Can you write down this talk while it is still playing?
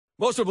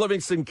Most of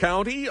Livingston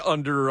County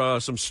under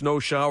some snow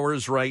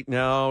showers right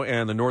now,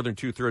 and the northern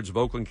two-thirds of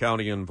Oakland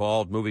County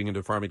involved, moving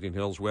into Farmington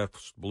Hills,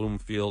 West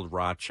Bloomfield,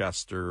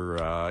 Rochester.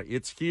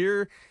 It's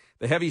here.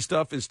 The heavy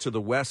stuff is to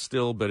the west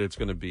still, but it's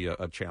going to be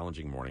a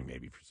challenging morning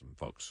maybe for some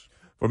folks.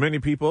 For many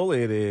people,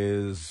 it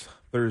is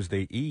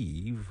Thursday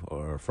Eve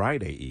or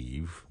Friday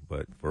Eve,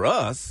 but for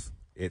us,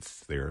 it's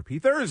Therapy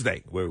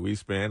Thursday, where we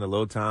spend a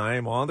little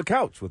time on the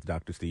couch with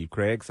Dr. Steve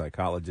Craig,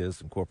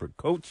 psychologist and corporate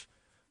coach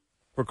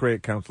for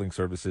Craig Counseling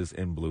Services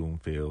in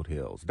Bloomfield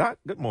Hills. Doc,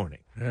 good morning.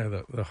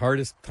 Yeah, the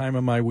hardest time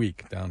of my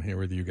week down here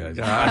with you guys.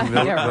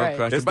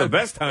 Right. It's the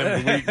best time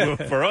of the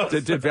week for us.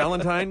 Did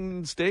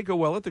Valentine's Day go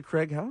well at the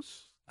Craig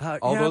house?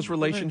 All those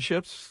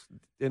relationships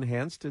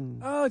enhanced?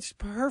 Oh, it's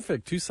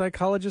perfect. Two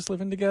psychologists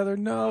living together?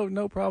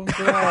 No problems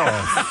at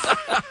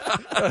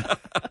all.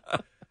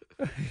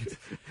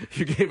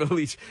 You gave at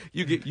least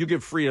you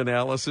give free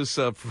analysis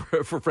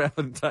for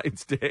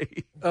Valentine's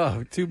Day.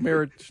 Oh, two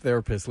marriage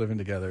therapists living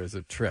together is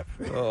a trip.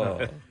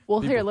 Oh.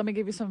 Well, here, let me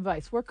give you some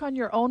advice. Work on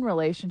your own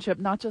relationship,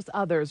 not just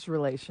others'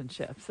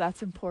 relationships.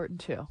 That's important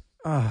too.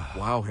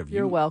 Wow,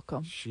 You're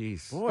welcome.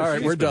 Jeez. Boy, all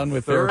right, we're done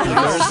with therapy.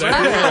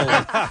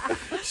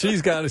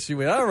 She's got it. She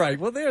went. All right.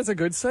 Well, there's a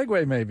good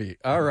segue, maybe.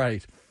 All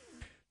right.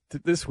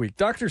 This week,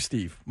 Dr.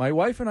 Steve, my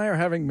wife and I are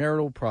having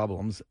marital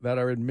problems that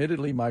are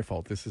admittedly my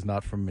fault. This is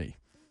not from me.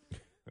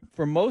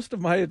 For most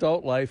of my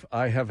adult life,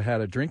 I have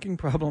had a drinking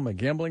problem, a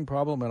gambling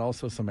problem, and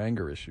also some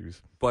anger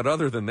issues. But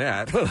other than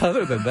that,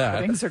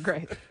 things are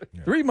great.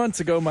 3 months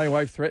ago, my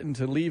wife threatened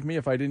to leave me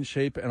if I didn't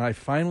shape, and I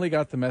finally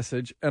got the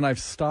message, and I've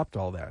stopped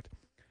all that.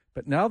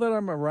 But now that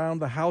I'm around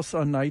the house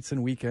on nights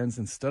and weekends,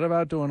 instead of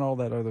out doing all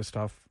that other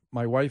stuff,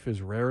 my wife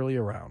is rarely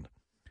around.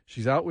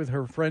 She's out with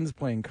her friends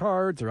playing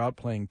cards or out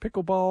playing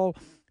pickleball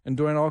and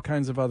doing all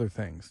kinds of other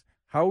things.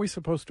 How are we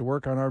supposed to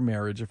work on our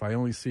marriage if I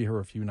only see her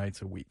a few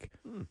nights a week?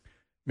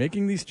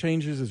 Making these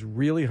changes is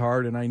really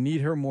hard, and I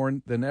need her more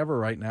than ever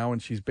right now,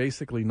 and she's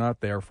basically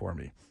not there for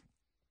me.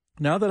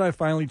 Now that I've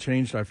finally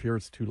changed, I fear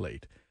it's too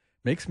late.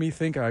 Makes me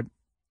think I've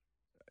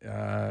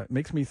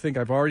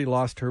already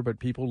lost her, but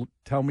people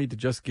tell me to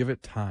just give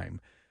it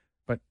time.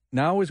 But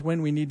now is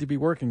when we need to be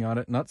working on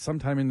it, not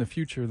sometime in the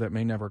future that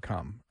may never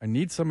come. I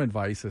need some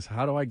advice as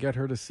how do I get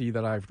her to see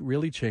that I've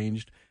really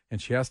changed,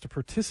 and she has to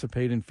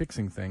participate in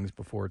fixing things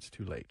before it's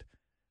too late.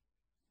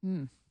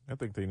 I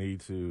think they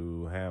need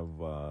to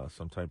have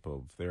some type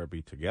of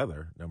therapy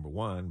together, number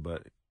one,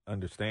 but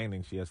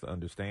she has to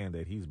understand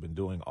that he's been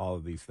doing all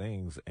of these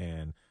things,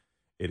 and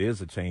it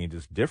is a change.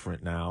 It's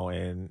different now,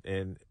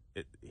 and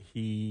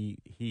he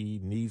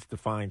needs to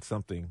find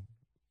something,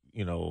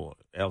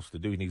 else to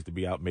do. He needs to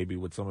be out maybe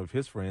with some of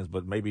his friends,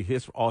 but maybe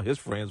all his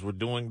friends were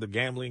doing the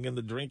gambling and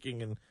the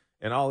drinking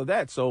and all of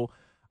that. So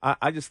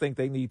I just think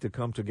they need to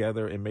come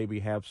together and maybe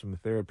have some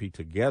therapy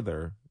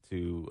together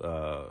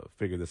to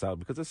figure this out,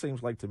 because it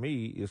seems like to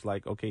me, it's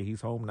like, okay,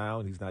 he's home now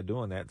and he's not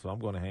doing that, so I'm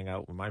going to hang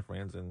out with my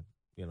friends, and,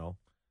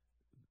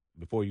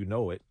 before you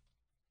know it,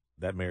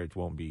 that marriage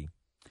won't be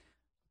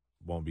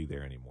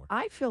there anymore.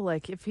 I feel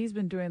like if he's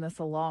been doing this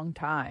a long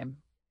time,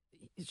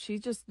 she's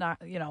just not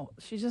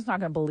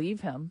going to believe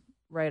him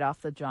right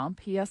off the jump.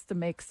 He has to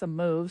make some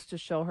moves to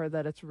show her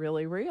that it's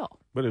really real.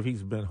 But if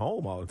he's been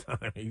home all the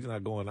time, he's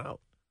not going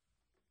out.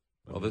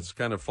 Well, this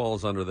kind of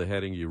falls under the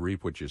heading, you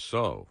reap what you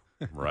sow,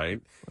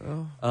 right?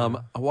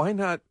 Why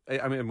not?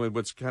 I mean,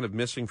 what's kind of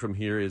missing from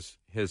here is,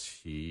 has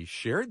he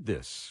shared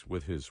this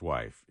with his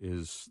wife?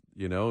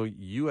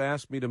 You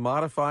asked me to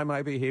modify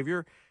my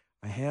behavior.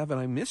 I have, and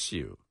I miss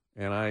you.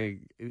 And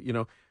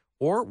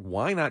or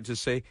why not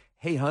just say,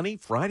 hey, honey,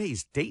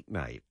 Friday's date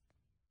night,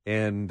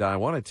 and I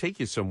want to take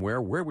you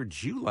somewhere. Where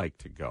would you like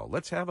to go?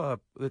 Let's have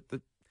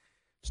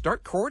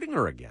start courting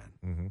her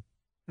again.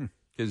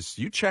 Because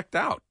you checked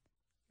out.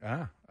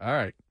 All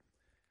right.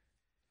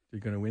 You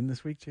going to win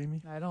this week,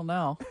 Jamie? I don't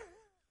know.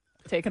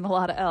 Taking a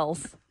lot of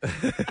L's.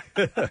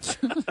 But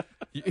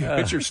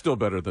you're still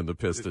better than the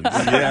Pistons.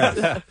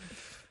 Yeah.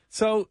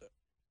 So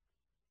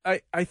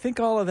I think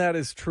all of that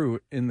is true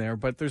in there,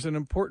 but there's an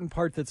important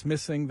part that's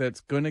missing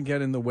that's going to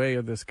get in the way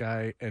of this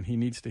guy, and he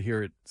needs to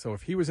hear it. So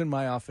if he was in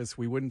my office,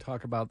 we wouldn't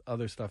talk about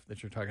other stuff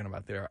that you're talking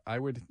about there. I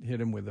would hit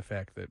him with the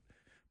fact that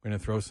I'm going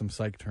to throw some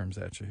psych terms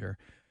at you here.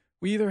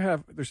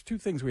 There's two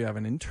things we have,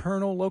 an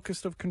internal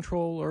locus of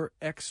control or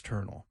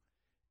external.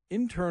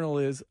 Internal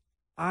is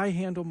I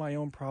handle my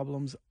own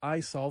problems. I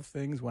solve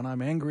things. When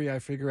I'm angry, I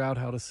figure out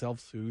how to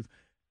self-soothe.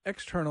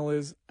 External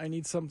is I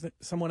need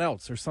someone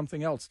else or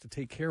something else to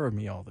take care of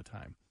me all the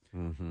time.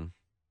 Mm-hmm.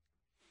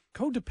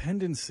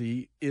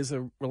 Codependency is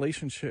a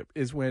relationship,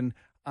 is when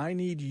I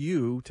need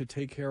you to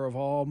take care of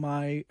all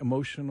my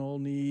emotional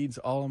needs,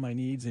 all of my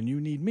needs, and you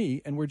need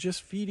me, and we're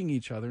just feeding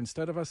each other.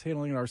 Instead of us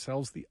handling it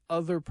ourselves, the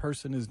other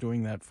person is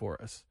doing that for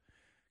us,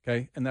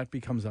 okay? And that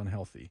becomes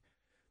unhealthy.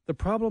 The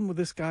problem with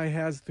this guy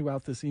has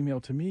throughout this email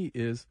to me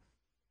is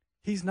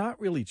he's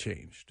not really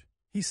changed.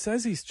 He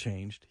says he's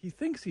changed. He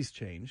thinks he's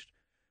changed,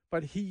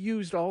 but he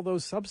used all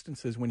those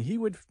substances. When he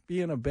would be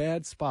in a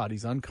bad spot,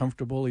 he's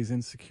uncomfortable, he's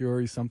insecure,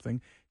 he's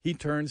something, he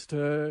turns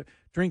to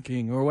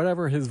drinking or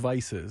whatever his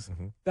vice is.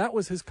 That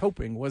was his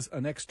coping, was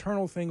an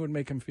external thing would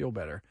make him feel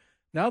better.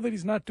 Now that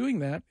he's not doing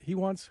that, he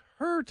wants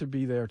her to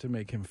be there to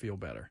make him feel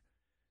better.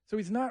 So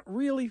he's not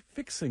really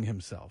fixing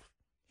himself.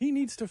 He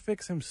needs to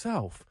fix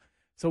himself.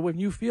 So when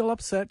you feel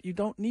upset, you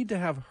don't need to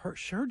have her.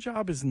 Her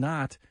job is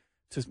not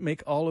to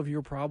make all of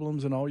your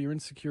problems and all your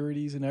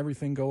insecurities and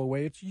everything go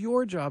away. It's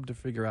your job to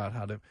figure out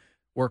how to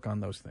work on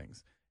those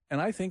things.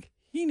 And I think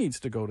he needs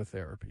to go to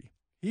therapy.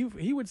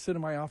 He would sit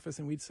in my office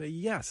and we'd say,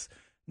 yes,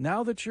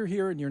 now that you're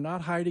here and you're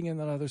not hiding in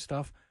that other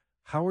stuff,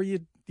 how are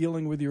you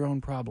dealing with your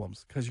own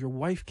problems? Because your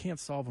wife can't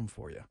solve them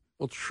for you.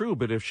 Well, true,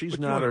 but if she's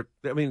not,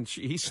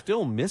 he's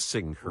still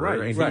missing her,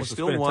 Right, and right. he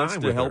still wants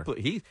to help. Her.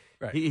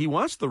 He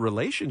wants the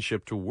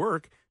relationship to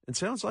work. It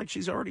sounds like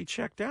she's already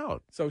checked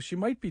out. So she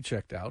might be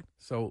checked out.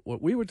 So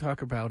what we would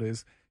talk about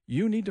is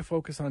you need to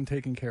focus on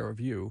taking care of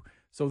you,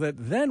 so that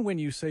then when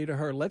you say to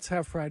her, let's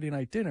have Friday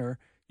night dinner,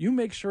 you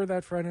make sure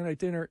that Friday night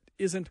dinner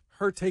isn't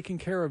her taking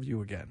care of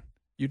you again.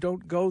 You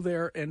don't go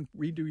there and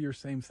redo your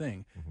same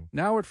thing.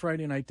 Now at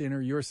Friday night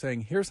dinner, you're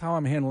saying, here's how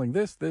I'm handling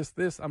this.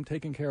 I'm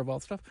taking care of all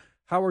the stuff.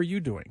 How are you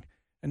doing?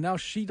 And now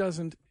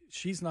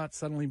she's not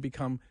suddenly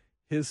become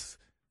his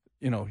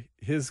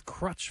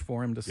crutch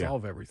for him to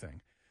solve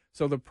everything.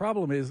 So the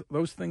problem is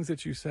those things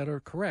that you said are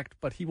correct,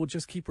 but he will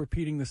just keep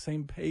repeating the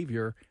same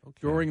behavior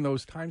during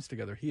those times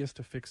together. He has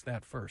to fix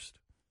that first.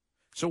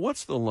 So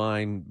what's the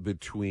line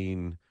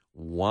between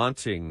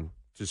wanting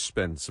to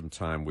spend some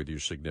time with your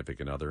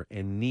significant other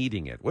and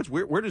needing it?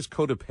 Where does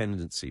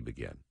codependency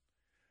begin?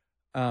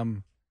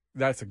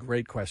 That's a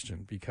great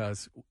question,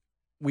 because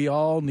we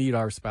all need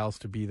our spouse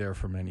to be there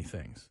for many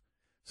things.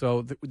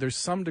 So there's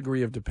some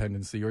degree of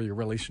dependency, or your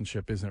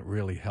relationship isn't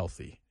really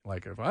healthy.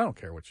 Like, if I don't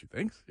care what she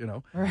thinks,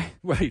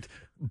 right.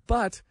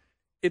 But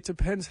it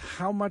depends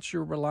how much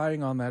you're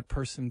relying on that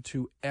person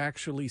to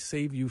actually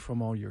save you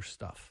from all your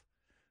stuff.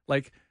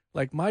 Like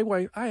my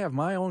wife, I have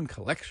my own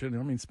collection.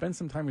 I mean, spend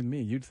some time with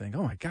me. You'd think,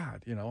 oh my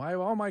God, I have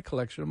all my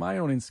collection of my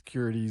own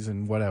insecurities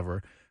and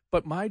whatever.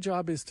 But my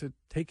job is to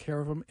take care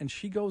of them. And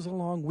she goes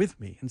along with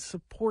me and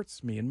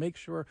supports me and makes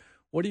sure,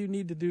 what do you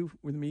need to do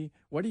with me?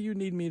 What do you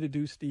need me to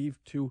do, Steve,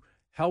 to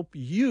help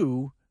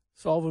you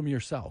solve them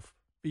yourself?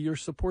 Be your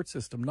support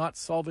system, not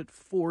solve it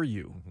for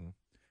you.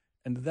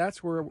 And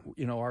that's where,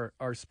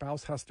 our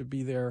spouse has to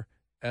be there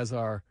as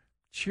our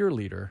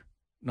cheerleader,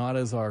 not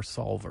as our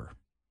solver.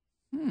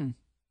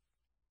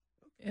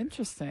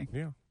 Interesting.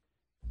 Yeah.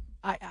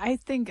 I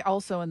think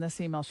also in this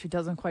email, she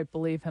doesn't quite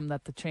believe him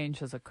that the change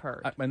has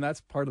occurred. And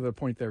that's part of the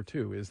point there,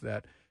 too, is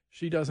that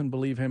she doesn't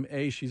believe him.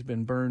 A, she's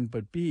been burned,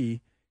 but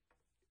B,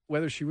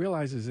 whether she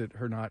realizes it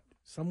or not,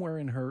 somewhere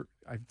in her,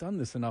 I've done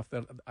this enough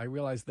that I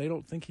realize they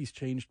don't think he's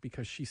changed,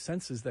 because she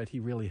senses that he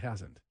really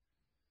hasn't.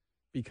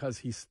 Because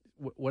he's,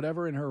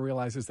 whatever in her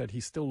realizes that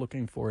he's still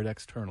looking for it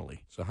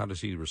externally. So how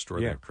does he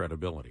restore that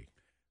credibility?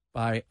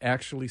 By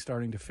actually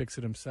starting to fix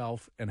it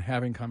himself and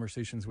having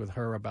conversations with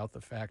her about the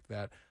fact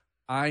that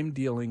I'm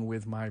dealing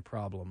with my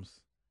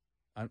problems.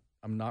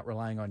 I'm not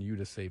relying on you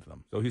to save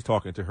them. So he's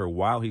talking to her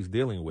while he's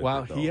dealing with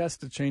While it, though. he has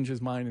to change his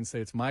mind and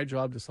say, it's my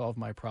job to solve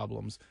my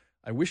problems.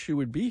 I wish you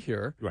would be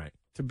here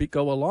to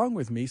go along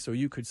with me so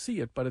you could see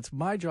it, but it's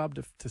my job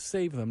to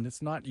save them.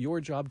 It's not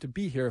your job to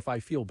be here if I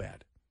feel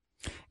bad.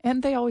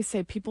 And they always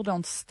say people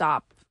don't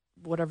stop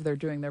whatever they're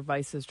doing, their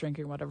vices,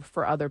 drinking, whatever,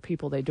 for other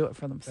people. They do it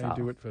for themselves.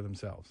 They do it for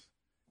themselves.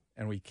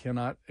 And we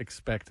cannot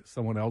expect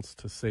someone else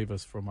to save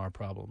us from our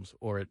problems,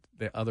 or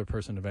the other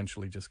person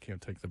eventually just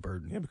can't take the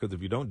burden. Yeah, because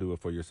if you don't do it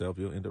for yourself,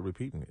 you'll end up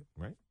repeating it,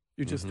 right?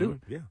 You just do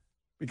it. Yeah.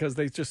 Because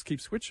they just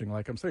keep switching,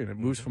 like I'm saying. It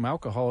moves from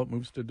alcohol, it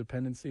moves to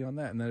dependency on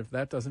that. And then if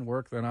that doesn't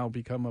work, then I'll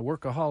become a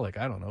workaholic.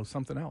 I don't know,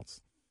 something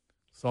else.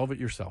 Solve it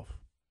yourself.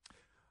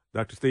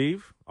 Dr.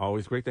 Steve,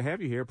 always great to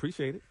have you here.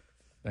 Appreciate it.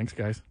 Thanks,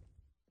 guys.